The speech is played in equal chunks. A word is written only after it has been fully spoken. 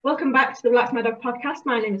Welcome back to the Relax My Dog podcast.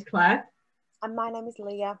 My name is Claire. And my name is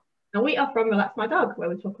Leah. And we are from Relax My Dog, where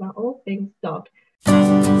we talk about all things dog.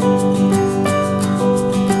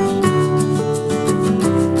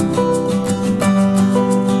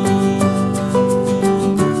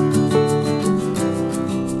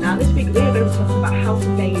 Now this week we are going to talk about how to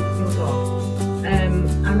bathe your dog. I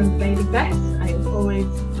remember bathing Bess, and it was always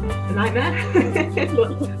a nightmare.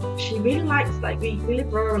 But she really likes, we live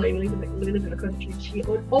rurally, we live in the country. She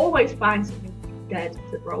would always find something dead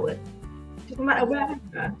to roll it. No matter where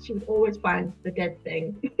she would always find the dead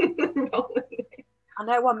thing. I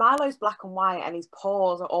know, when Milo's black and white and his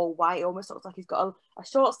paws are all white, it almost looks like he's got a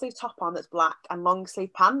short sleeve top on that's black and long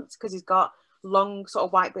sleeve pants, because he's got long sort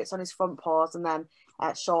of white bits on his front paws and then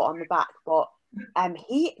short on the back. But I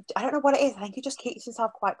don't know what it is. I think he just keeps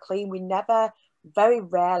himself quite clean. We very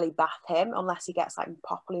rarely bath him unless he gets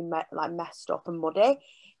properly messed up and muddy.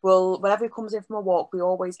 Whenever he comes in from a walk, we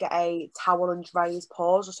always get a towel and dry his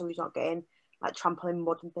paws just so he's not getting trampling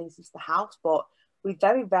mud and things into the house. But we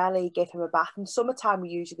very rarely give him a bath. In summertime we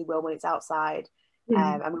usually will when it's outside.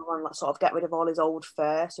 And we want to sort of get rid of all his old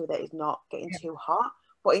fur so that he's not getting too hot.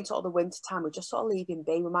 But in sort of the winter time, we just sort of leave him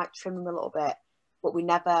be. We might trim him a little bit, but we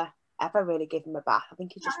never ever really give him a bath. I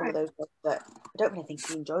think he's just one of those dogs that I don't really think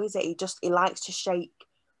he enjoys it. He likes to shake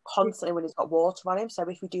constantly when he's got water on him. So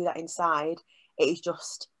if we do that inside, it is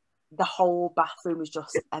just, the whole bathroom is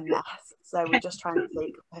just a mess. So we're just trying to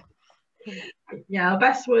think. Yeah, our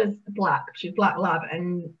Bess was black. She's black lab,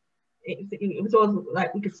 and it was always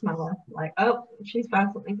like we could smell her. Like, oh, she's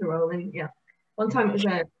found something to roll in. Yeah. One time it was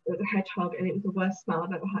a hedgehog, and it was the worst smell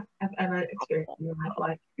I've ever experienced in my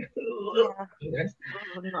life.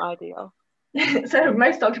 Not ideal. So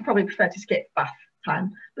most dogs would probably prefer to skip bath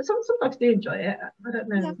time, but some dogs do enjoy it. I don't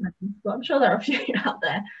know, but I'm sure there are a few out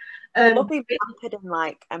there. They'll be pampered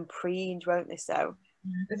and preened, won't they? So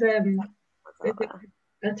there's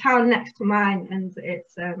a town next to mine, and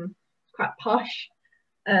it's quite posh.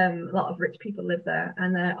 A lot of rich people live there,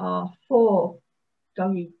 and there are 4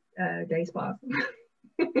 doggy day spas.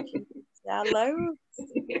 Hello.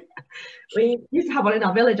 We used to have one in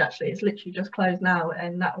our village, actually. It's literally just closed now,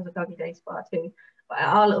 and that was a doggy day spa too. But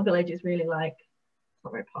our little village is really it's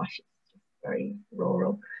not very posh, it's just very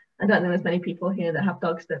rural. I don't know there's many people here that have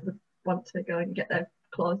dogs that would want to go and get their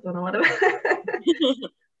claws done or whatever.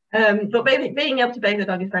 But being able to bathe the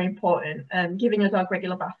dog is very important. Giving a dog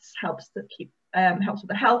regular baths helps with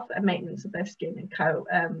the health and maintenance of their skin and coat.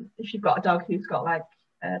 If you've got a dog who's got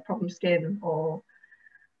problem skin, or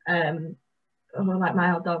like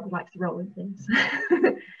my old dog likes to roll in things,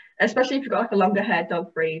 especially if you've got a longer haired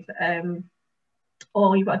dog breed,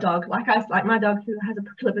 or you've got a dog like my dog who has a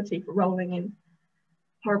proclivity for rolling in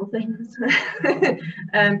horrible things.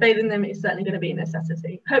 Bathing them is certainly going to be a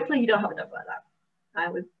necessity. Hopefully you don't have a dog like that. I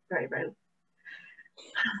was very, very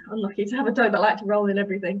unlucky to have a dog that liked to roll in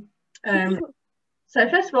everything. So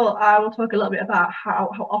first of all, I will talk a little bit about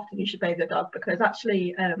how often you should bathe your dog, because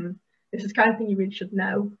actually this is the kind of thing you really should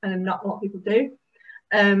know, and not a lot of people do.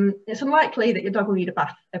 It's unlikely that your dog will need a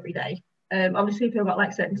bath every day. Obviously if you've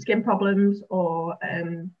got certain skin problems, or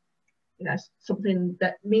something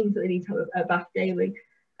that means that they need to have a bath daily,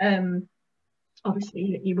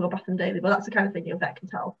 obviously you will bath them daily, but that's the kind of thing your vet can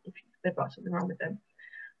tell if they've got something wrong with them.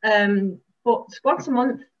 But once a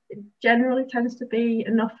month generally tends to be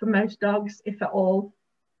enough for most dogs, if at all.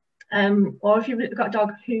 Or if you've got a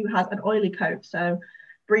dog who has an oily coat, so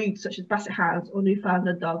breeds such as Basset Hounds or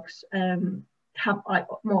Newfoundland dogs have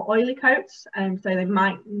more oily coats, so they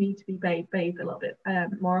might need to be bathed a little bit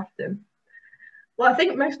more often. Well, I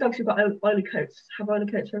think most dogs who've got oily coats have oily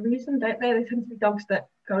coats for a reason, don't they? They tend to be dogs that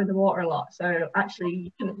go in the water a lot, so actually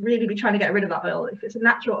you can really be trying to get rid of that oil. If it's a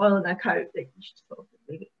natural oil in their coat, you should sort of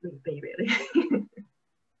leave it be, really.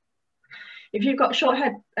 If you've got short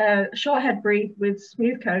head breed with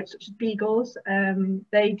smooth coats, such as beagles,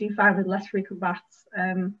 they do fine with less frequent baths.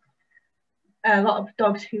 A lot of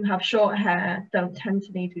dogs who have short hair don't tend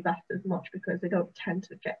to need to be bathed as much, because they don't tend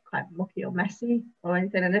to get quite mucky or messy or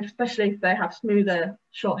anything, and especially if they have smoother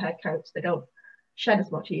short head coats, they don't shed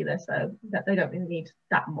as much either, so that they don't really need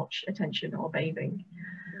that much attention or bathing.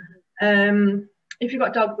 If you've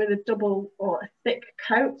got a dog with a double or a thick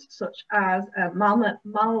coat, such as Malamute,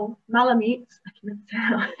 I can never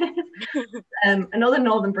tell, another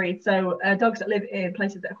northern breed, so dogs that live in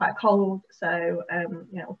places that are quite cold, so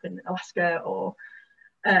up in Alaska, or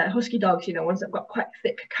husky dogs, ones that have got quite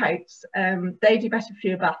thick coats, they do better with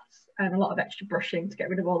fewer baths and a lot of extra brushing to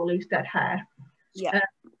get rid of all the loose dead hair.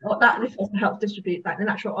 This also helps distribute the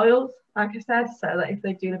natural oils, like I said, so that if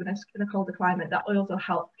they do live in a colder climate, that oils will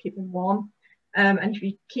help keep them warm. And if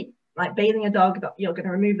you keep like bathing a dog, that you're going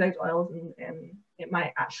to remove those oils, and it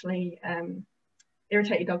might actually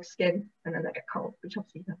irritate your dog's skin, and then they get cold, which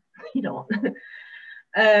obviously you don't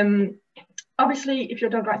want. Obviously, if your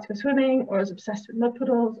dog likes to go swimming, or is obsessed with mud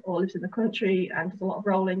puddles, or lives in the country and does a lot of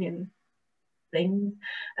rolling in things,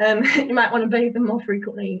 you might want to bathe them more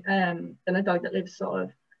frequently than a dog that lives sort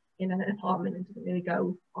of in an apartment and doesn't really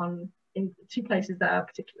go in two places that are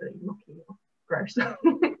particularly mucky or gross. So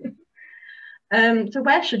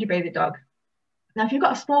where should you bathe your dog? Now, if you've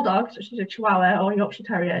got a small dog, such as a Chihuahua or a Yorkshire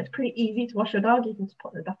Terrier, it's pretty easy to wash your dog. You can just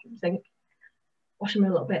put it in the bathroom sink, wash them a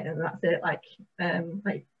little bit, and that's it, like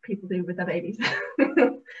people do with their babies.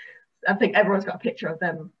 I think everyone's got a picture of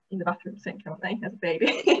them in the bathroom sink, haven't they, as a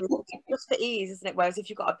baby? Just for ease, isn't it? Whereas if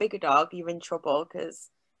you've got a bigger dog, you're in trouble because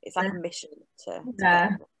it's like a mission to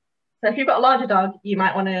yeah. So if you've got a larger dog, you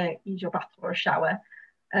might want to use your bath or a shower.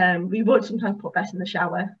 We would sometimes put Bess in the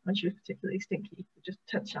shower when she was particularly stinky. Just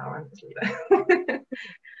turn the shower on and just leave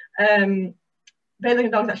her. Bathing a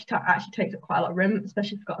dog actually takes up quite a lot of room,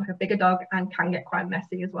 especially if you've got like a bigger dog, and can get quite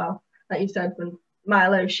messy as well. Like you said, when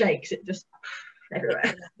Milo shakes, it just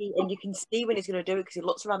everywhere. And you can see when he's going to do it because he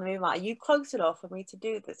looks around the room like, are you close enough for me to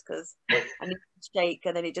do this? Because I need to shake,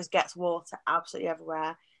 and then it just gets water absolutely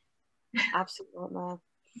everywhere. Absolutely nightmare.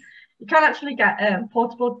 You can actually get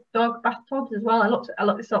portable dog bathtubs as well. I looked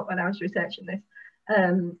this up when I was researching this.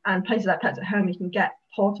 And places like Pets at Home, you can get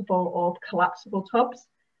portable or collapsible tubs.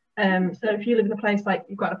 So if you live in a place like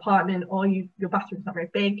you've got an apartment, or your bathroom's not very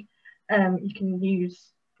big, you can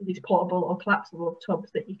use these portable or collapsible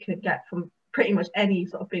tubs that you can get from pretty much any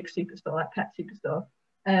sort of big superstore, like pet superstore.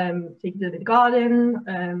 So you can do it in the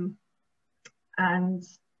garden,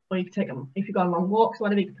 or you can take them if you go on long walks or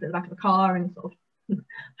whatever. You can put it in the back of a car and sort of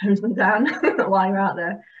hose them down while you're out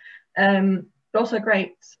there. But also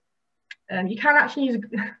great. You can actually use.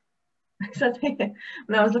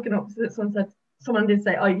 When I was looking up, someone did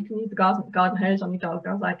say, "Oh, you can use the garden hose on your dog."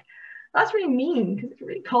 I was like, "That's really mean because it's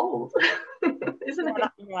really cold, isn't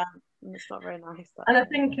it?" Yeah, it's not very nice. And I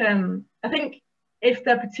think if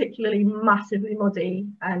they're particularly massively muddy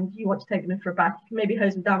and you want to take them in for a bath, you can maybe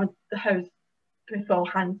hose them down with the hose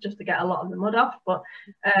beforehand just to get a lot of the mud off. But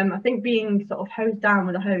I think being sort of hosed down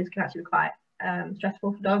with a hose can actually be quite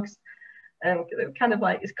stressful for dogs. It's kind of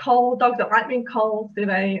like, it's cold. Dogs don't like being cold, do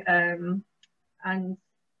they? And yeah,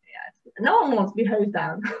 no one wants to be hosed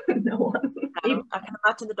down. No one. I can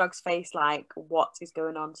imagine the dog's face like, what is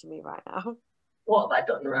going on to me right now? What have I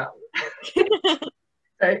done wrong?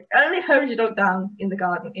 So only hose your dog down in the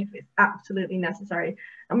garden if it's absolutely necessary.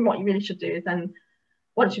 And what you really should do is then,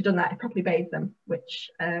 once you've done that, you properly bathe them,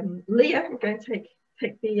 which Leah, we're going to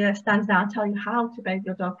take the stands now and tell you how to bathe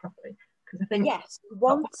your dog properly. Because I think yes, you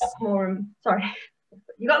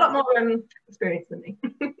got a lot more experience than me.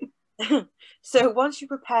 So once you're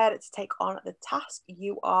prepared to take on the task,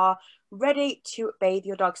 you are ready to bathe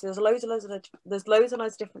your dog. So there's loads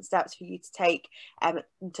of different steps for you to take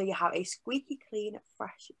until you have a squeaky clean,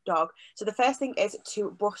 fresh dog. So the first thing is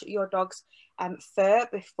to brush your dog's fur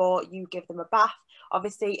before you give them a bath.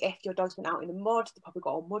 Obviously, if your dog's been out in the mud, they've probably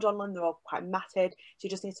got all mud on them, they're all quite matted, so you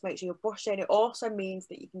just need to make sure you're brushing. It also means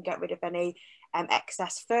that you can get rid of any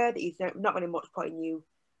excess fur that you've not really much point in you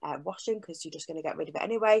washing, because you're just going to get rid of it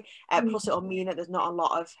anyway. Plus it'll mean that there's not a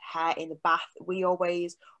lot of hair in the bath. We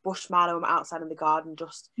always brush Milo outside in the garden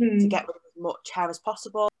just to get rid of as much hair as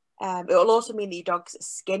possible. It will also mean that your dog's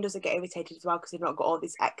skin doesn't get irritated as well, because they've not got all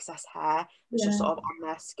this excess hair that's just sort of on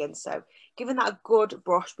their skin. So giving that a good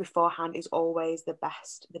brush beforehand is always the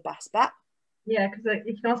best bet. Yeah, because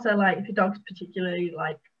you can also, like, if your dog's particularly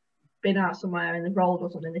like been out somewhere and they've rolled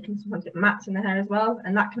or something, they can sometimes get mats in the hair as well,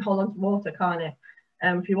 and that can hold on to water, can't it?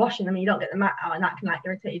 If you're washing them and you don't get the mat out, and that can like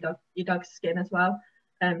irritate your dog's skin as well.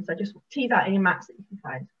 So just tease out any mats that you can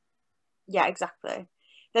find. Yeah, exactly.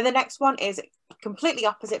 Then the next one is completely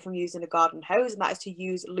opposite from using a garden hose, and that is to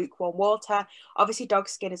use lukewarm water. Obviously, dog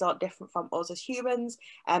skin is a lot different from us as humans,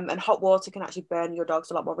 and hot water can actually burn your dogs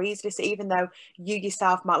a lot more easily. So even though you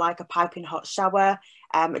yourself might like a piping hot shower,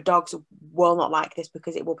 dogs will not like this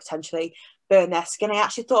because it will potentially burn their skin. I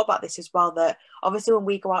actually thought about this as well, that obviously when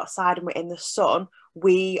we go outside and we're in the sun,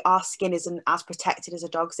 our skin isn't as protected as a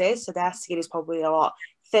dog's is, so their skin is probably a lot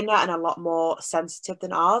thinner and a lot more sensitive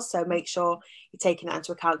than ours. So make sure you're taking that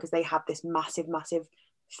into account, because they have this massive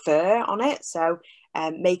fur on it. So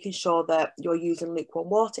making sure that you're using lukewarm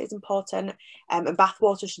water is important, and bath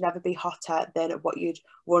water should never be hotter than what you'd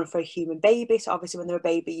run for a human baby. So obviously when they're a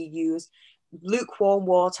baby, you use lukewarm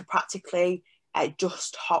water, practically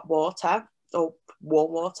just hot water or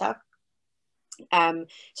warm water.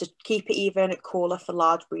 So keep it even cooler for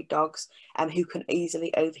large breed dogs who can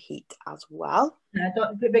easily overheat as well.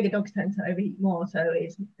 The bigger dogs tend to overheat more, so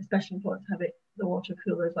it's especially important to have the water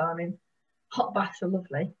cooler as well. I mean, hot baths are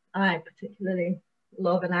lovely. I particularly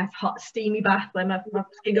love a nice hot steamy bath where my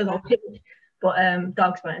skin goes all pink, but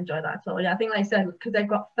dogs won't enjoy that at all. Yeah, I think like I said, because they've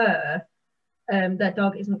got fur, their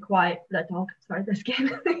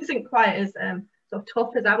skin isn't quite as sort of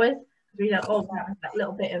tough as ours. We all have that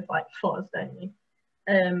little bit of like fuzz, don't you?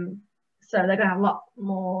 So they're gonna have a lot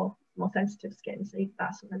more sensitive skin. So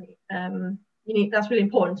that's something you need. That's really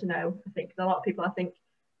important to know. I think a lot of people, I think,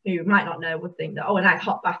 who might not know would think that, oh, a nice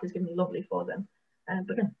hot bath is going to be lovely for them,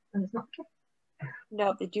 but no, it's not the case.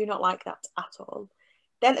 No, they do not like that at all.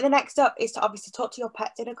 Then the next up is to obviously talk to your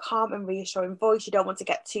pet in a calm and reassuring voice. You don't want to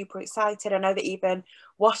get super excited. I know that even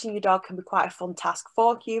washing your dog can be quite a fun task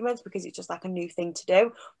for humans because it's just like a new thing to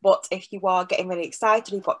do. But if you are getting really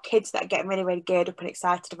excited, you've got kids that are getting really, really geared up and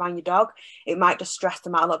excited around your dog, it might just stress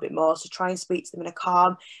them out a little bit more. So try and speak to them in a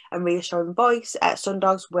calm and reassuring voice. Some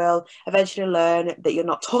dogs will eventually learn that you're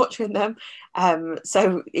not torturing them.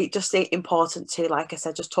 So it's just important to, like I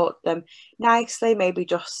said, just talk to them nicely, maybe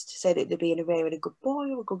just say that they're being a really, really good boy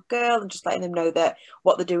or a good girl, and just letting them know that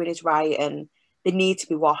what they're doing is right and they need to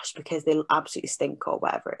be washed because they absolutely stink or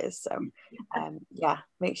whatever it is. So yeah,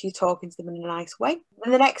 make sure you're talking to them in a nice way.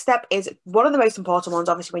 And the next step is one of the most important ones,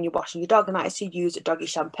 obviously, when you're washing your dog, and that is to use doggy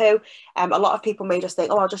shampoo. A lot of people may just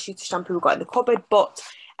think, oh, I'll just use the shampoo we've got in the cupboard, but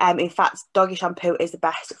in fact, doggy shampoo is the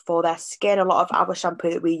best for their skin. A lot of our shampoo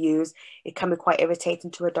that we use, it can be quite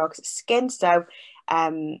irritating to a dog's skin. So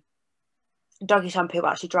doggy shampoo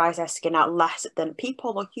actually dries their skin out less than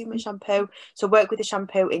people or human shampoo. So work with the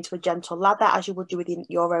shampoo into a gentle lather as you would do with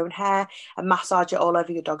your own hair, and massage it all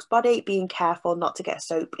over your dog's body, being careful not to get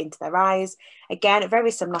soap into their eyes. Again,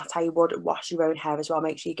 very similar to how you would wash your own hair as well.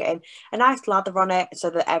 Make sure you're getting a nice lather on it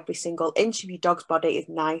so that every single inch of your dog's body is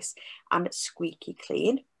nice and squeaky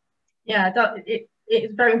clean. Yeah,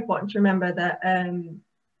 it's very important to remember that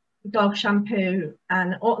dog shampoo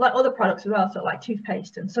and like other products as well, so like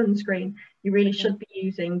toothpaste and sunscreen, you really should be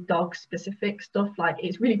using dog specific stuff. Like,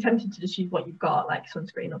 it's really tempting to just use what you've got, like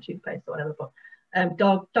sunscreen or toothpaste or whatever, but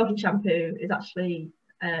doggy shampoo is actually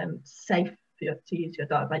safe for you to use your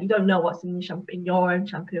dog. Like, you don't know what's in your own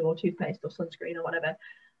shampoo or toothpaste or sunscreen or whatever.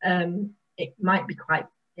 It might be quite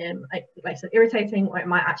like I said, irritating, or it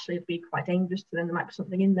might actually be quite dangerous to them. There might be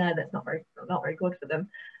something in there that's not very good for them.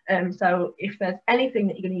 So if there's anything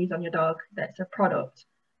that you're going to use on your dog that's a product,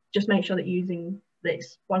 just make sure that you're using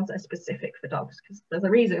this ones that are specific for dogs, because there's a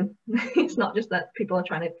reason. It's not just that people are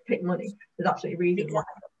trying to take money. There's actually a reason why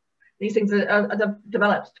these things are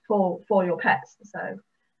developed for your pets. So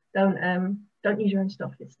don't use your own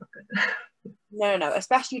stuff. It's not good. No,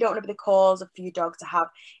 especially you don't want to be the cause for your dog to have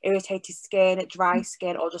irritated skin, dry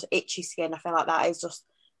skin, or just itchy skin. I feel like that is just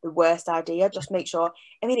the worst idea. Just make sure,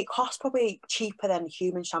 I mean, it costs probably cheaper than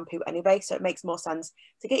human shampoo anyway, so it makes more sense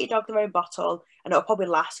to get your dog their own bottle, and it'll probably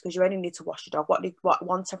last, because you only need to wash your dog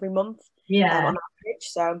once every month, on average,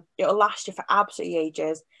 so it'll last you for absolutely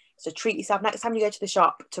ages. So treat yourself next time you go to the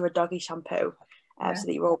shop to a doggy shampoo, so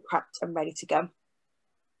that you're all prepped and ready to go.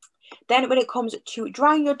 Then when it comes to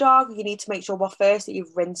drying your dog, you need to make sure, well, first that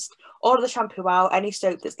you've rinsed all of the shampoo out. Any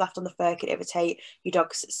soap that's left on the fur can irritate your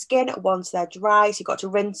dog's skin once they're dry. So you've got to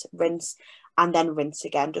rinse, and then rinse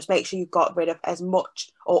again. Just make sure you've got rid of as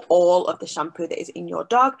much or all of the shampoo that is in your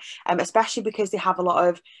dog, especially because they have a lot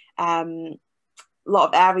of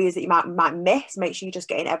areas that you might miss. Make sure you're just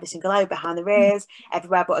getting every single area, behind the ears,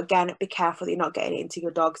 everywhere. But again, be careful that you're not getting it into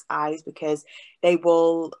your dog's eyes, because they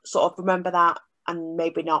will sort of remember that and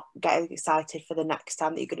maybe not get excited for the next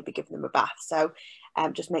time that you're going to be giving them a bath. So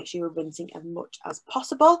just make sure you're rinsing as much as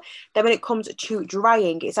possible. Then when it comes to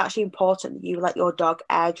drying, it's actually important that you let your dog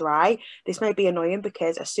air dry. This may be annoying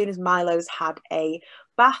because as soon as Milo's had a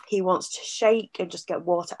bath, he wants to shake and just get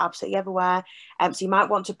water absolutely everywhere. So you might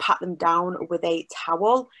want to pat them down with a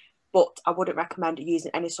towel, but I wouldn't recommend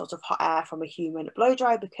using any sort of hot air from a human blow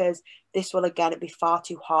dry, because this will again be far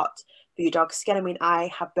too hot for your dog's skin. I mean,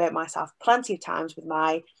 I have burnt myself plenty of times with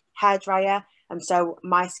my hairdryer, and so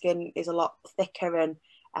my skin is a lot thicker and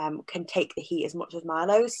can take the heat as much as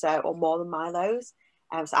Milo's, or more than Milo's.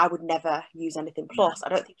 So I would never use anything. Plus, I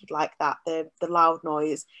don't think he'd like that, the loud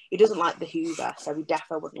noise. He doesn't like the Hoover, so he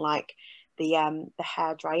definitely wouldn't like the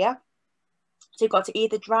hairdryer. So you've got to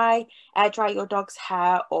either air dry your dog's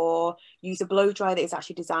hair, or use a blow dry that is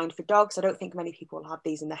actually designed for dogs. I don't think many people have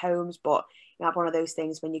these in their homes, but you have one of those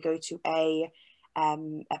things when you go to a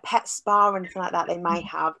pet spa or anything like that. They might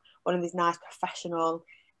have one of these nice professional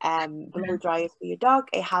blow dryer for your dog.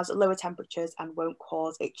 It has lower temperatures and won't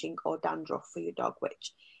cause itching or dandruff for your dog,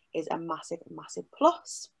 which is a massive, massive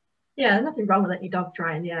plus. Yeah, there's nothing wrong with letting your dog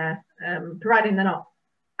dry in the air, providing they're not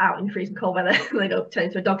out in freezing cold weather. They don't turn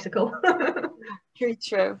into a dogsicle.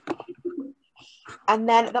 True. And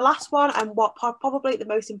then the last one, and what probably the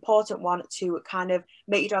most important one to kind of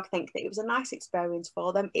make your dog think that it was a nice experience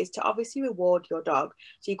for them, is to obviously reward your dog.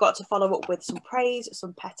 So you've got to follow up with some praise,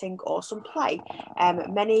 some petting, or some play.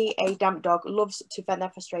 Many a damp dog loves to vent their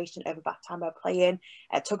frustration over bath time by playing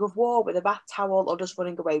a tug of war with a bath towel or just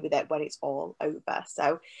running away with it when it's all over.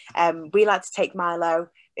 So we like to take Milo,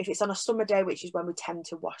 if it's on a summer day, which is when we tend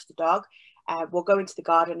to wash the dog, we'll go into the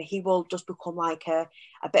garden. He will just become like a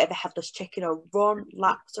bit of a headless chicken, or run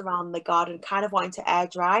laps around the garden, kind of wanting to air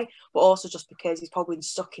dry, but also just because he's probably been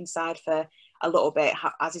stuck inside for a little bit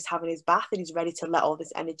as he's having his bath, and he's ready to let all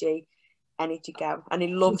this energy go. And he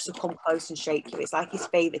loves to come close and shake you. It's like his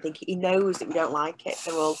favourite thing. He knows that you don't like it,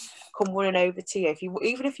 so he'll come running over to you,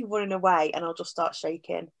 even if you're running away, and he'll just start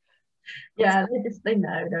shaking. Yeah, they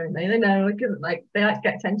know, don't they? They know, because like they like to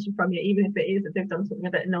get attention from you, even if it is that they've done something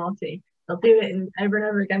a bit naughty. They'll do it over and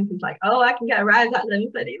over again. It's like, oh, I can get a rise out of them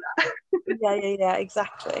if I do that. Yeah,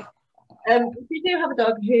 exactly. If you do have a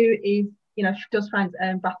dog who is, does find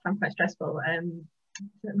bath time quite stressful, I'm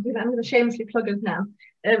going to shamelessly plug us now.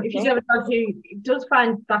 If you do have a dog who does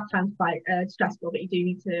find bath times quite stressful, but you do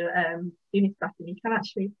need to bath them, you can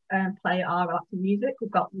actually play our relaxing music.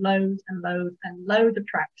 We've got loads and loads and loads of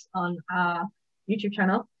tracks on our YouTube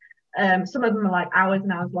channel. Some of them are like hours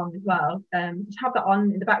and hours long as well. Just have that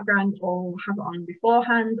on in the background, or have it on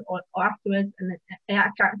beforehand or afterwards, and it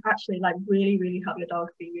actually like really, really help your dog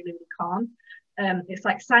be really, really calm. It's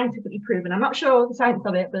like scientifically proven. I'm not sure the science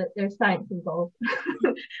of it, but there's science involved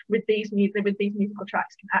with these musical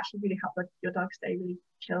tracks. Can actually really help your dog stay really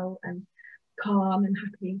chill and calm and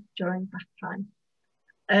happy during bath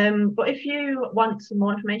time. But if you want some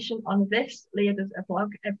more information on this, Leah does a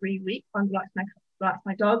vlog every week on Relax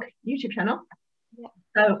My Dog YouTube channel. Yeah.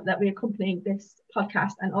 So that we accompany this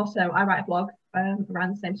podcast, and also I write a blog around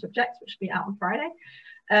the same subject, which will be out on Friday.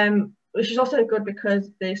 Which is also good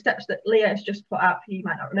because the steps that Leah has just put up, you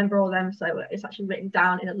might not remember all them, so it's actually written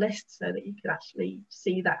down in a list so that you can actually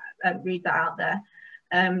see that and read that out there.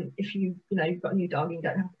 If you've got a new dog and you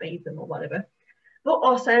don't have to bathe them or whatever. But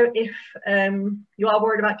also, if you are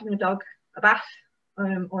worried about giving a dog a bath,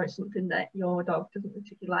 or it's something that your dog doesn't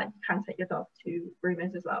particularly like, you can take your dog to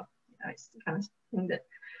groomers as well. It's the kind of thing that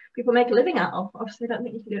people make a living out of. Obviously, I don't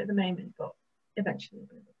think you can do it at the moment, but eventually.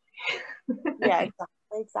 Yeah,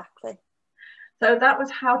 exactly. So that was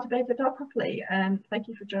how to bathe the dog properly. Thank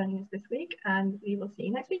you for joining us this week, and we will see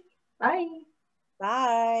you next week. Bye.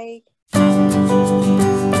 Bye.